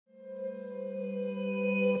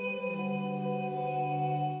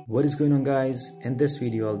What is going on, guys? In this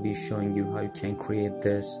video I'll be showing you how you can create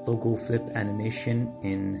this logo flip animation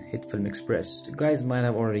in Hitfilm Express. You guys might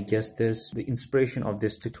have already guessed this. The inspiration of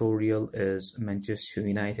this tutorial is Manchester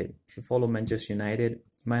United. If you follow Manchester United,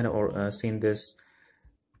 you might have seen this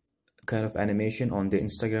kind of animation on the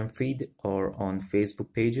Instagram feed or on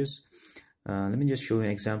Facebook pages. Let me just show you an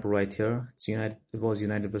example right here. It was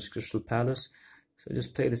United vs Crystal Palace. So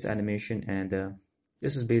just play this animation, and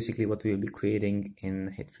this is basically what we will be creating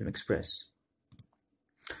in Hitfilm Express.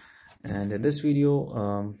 And in this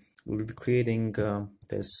video, we'll be creating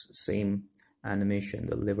this same animation,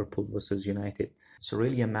 the Liverpool versus United. It's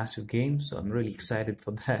really a massive game, so I'm really excited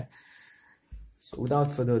for that. So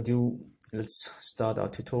without further ado, let's start our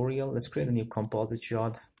tutorial. Let's create a new composite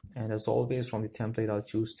shot. And as always, from the template, I'll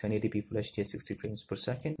choose 1080p Full HD at 60 frames per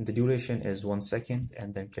second. And the duration is 1 second,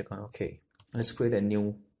 and then click on OK. Let's create a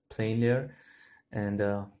new plane layer. And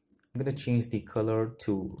I'm going to change the color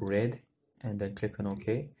to red and then click on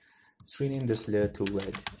OK. Let's rename this layer to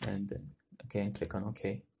red and then again click on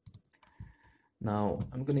OK. Now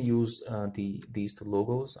I'm going to use these two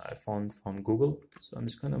logos I found from Google. So I'm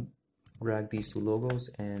just going to drag these two logos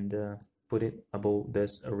and put it above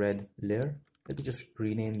this red layer. Let me just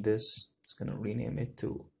rename this. It's going to rename it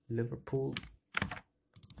to Liverpool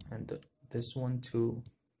and this one to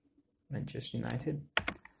Manchester United.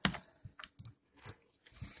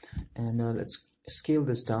 And let's scale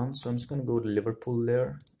this down. So I'm just going to go to Liverpool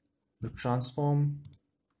layer, transform,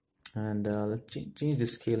 and let's change the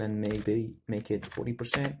scale and maybe make it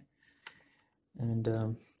 40%. And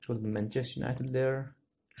go to the Manchester United layer,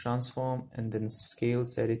 transform, and then scale,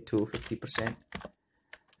 set it to 50%.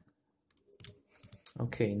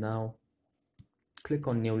 Okay, now click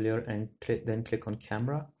on new layer and then click on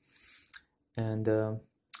camera, and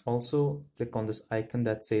also click on this icon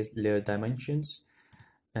that says layer dimensions.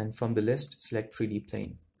 And from the list, select 3D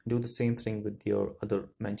plane. Do the same thing with your other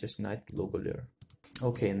Manchester United logo layer.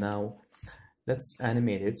 Okay, now let's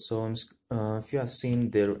animate it. So if you have seen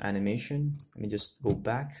their animation, let me just go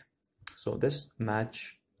back. So this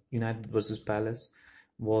match, United versus Palace,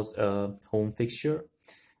 was a home fixture.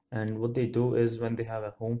 And what they do is when they have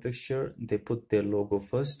a home fixture, they put their logo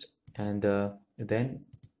first, and then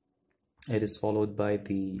it is followed by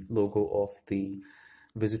the logo of the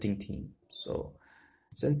visiting team. So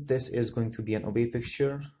since this is going to be an away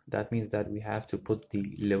fixture, that means that we have to put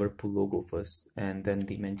the Liverpool logo first and then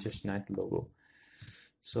the Manchester United logo.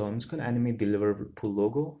 So I'm just going to animate the Liverpool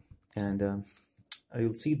logo, and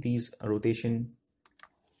you'll see these rotation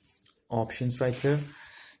options right here.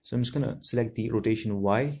 So I'm just going to select the rotation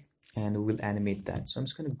Y and we'll animate that. So I'm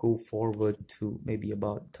just going to go forward to maybe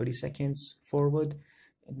about 30 seconds forward,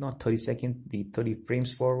 not 30 seconds, the 30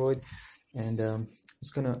 frames forward, and I'm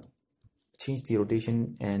just going to change the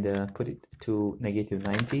rotation and put it to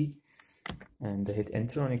 -90 and hit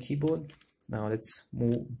enter on your keyboard. Now let's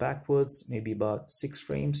move backwards maybe about 6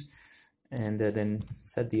 frames and then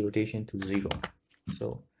set the rotation to 0.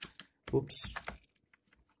 So oops,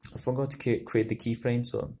 I forgot to create the keyframe,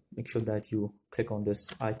 so make sure that you click on this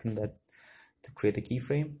icon to create the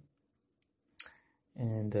keyframe,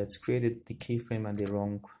 and it's created the keyframe at the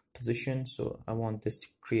wrong position. So I want this to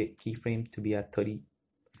create keyframe to be at 30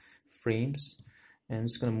 frames, and I'm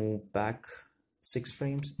just going to move back 6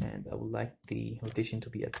 frames, and I would like the rotation to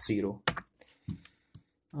be at 0.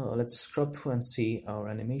 Let's scrub through and see our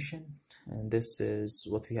animation, and this is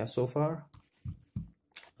what we have so far.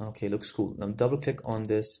 Okay, looks cool. Now double click on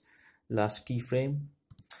this last keyframe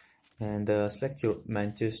and select your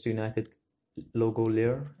Manchester United logo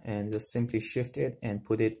layer and just simply shift it and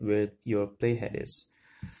put it where your playhead is.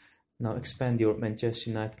 Now expand your Manchester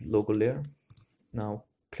United logo layer. Now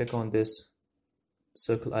click on this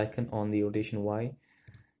circle icon on the rotation Y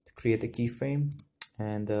to create a keyframe,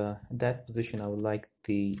 and at that position I would like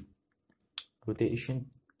the rotation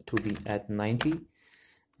to be at 90,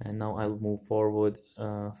 and now I will move forward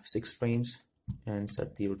 6 frames and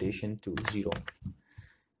set the rotation to 0.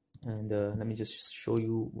 And let me just show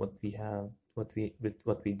you what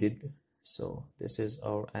we did. So this is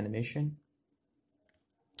our animation.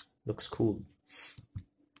 Looks cool.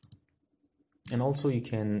 And also you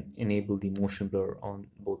can enable the motion blur on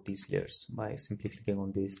both these layers by simply clicking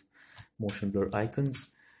on these motion blur icons.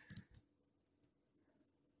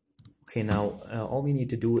 Okay, now all we need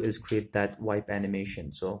to do is create that wipe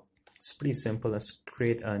animation. So it's pretty simple. Let's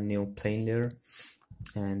create a new plane layer,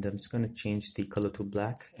 and I'm just going to change the color to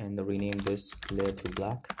black and rename this layer to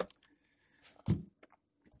black.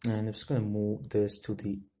 And I'm just going to move this to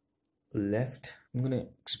the left. I'm going to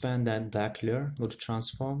expand that black layer, go to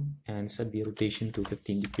transform and set the rotation to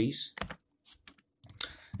 15 degrees.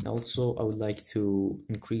 And also I would like to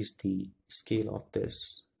increase the scale of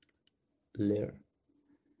this layer,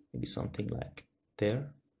 maybe something like there.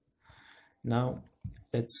 Now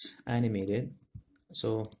let's animate it.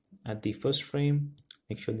 So at the first frame,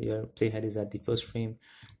 make sure your playhead is at the first frame,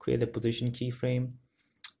 create a position keyframe,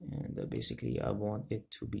 and basically I want it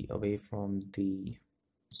to be away from the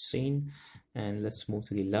scene. And let's move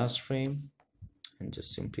to the last frame and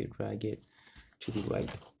just simply drag it to the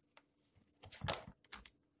right.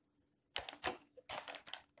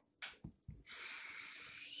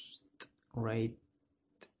 Right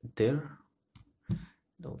there.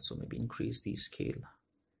 And also maybe increase the scale.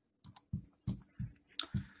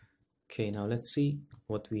 Okay, now let's see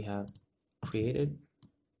what we have created.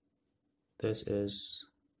 This is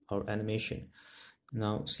our animation.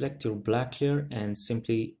 Now select your black layer and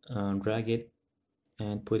simply drag it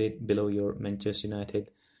and put it below your Manchester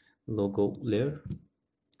United logo layer.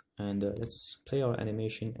 And let's play our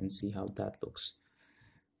animation and see how that looks.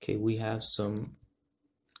 Okay, we have some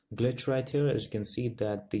glitch right here. As you can see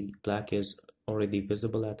that the black is already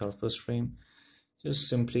visible at our first frame. Just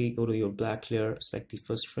simply go to your black layer, select the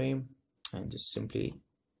first frame, and just simply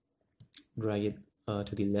drag it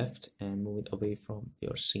to the left and move it away from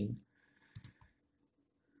your scene.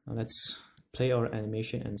 Now let's play our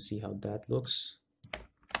animation and see how that looks.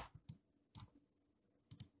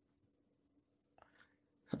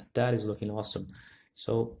 That is looking awesome.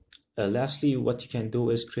 So lastly, what you can do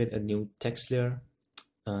is create a new text layer,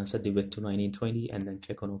 set the width to 1920, and then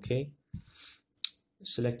click on OK.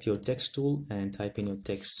 Select your text tool and type in your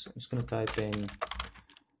text. I'm just going to type in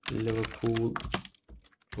Liverpool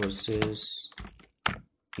versus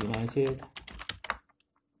United.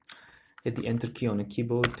 Hit the enter key on a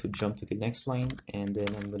keyboard to jump to the next line, and then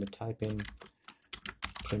I'm going to type in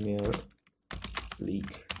Premier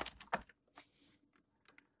League.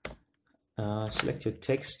 Select your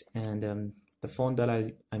text, and the font that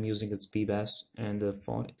I'm using is BBass, and the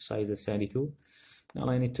font size is 72. Now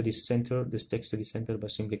align it to the center, this text to the center, by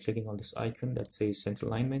simply clicking on this icon that says center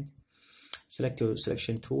alignment. Select your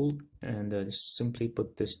selection tool and just simply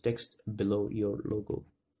put this text below your logo.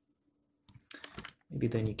 Maybe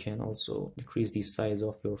then you can also increase the size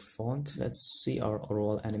of your font. Let's see our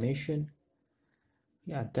overall animation.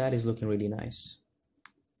 Yeah, that is looking really nice.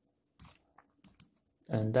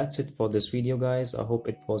 And that's it for this video, guys. I hope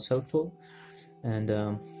it was helpful,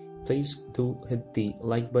 and please do hit the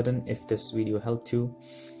like button if this video helped you,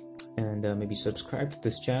 and maybe subscribe to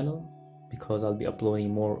this channel because I'll be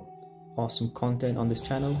uploading more awesome content on this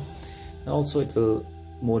channel. And also it will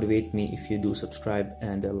motivate me if you do subscribe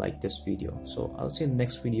and like this video. So I'll see you in the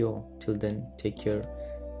next video. Till then, take care.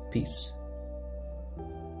 Peace.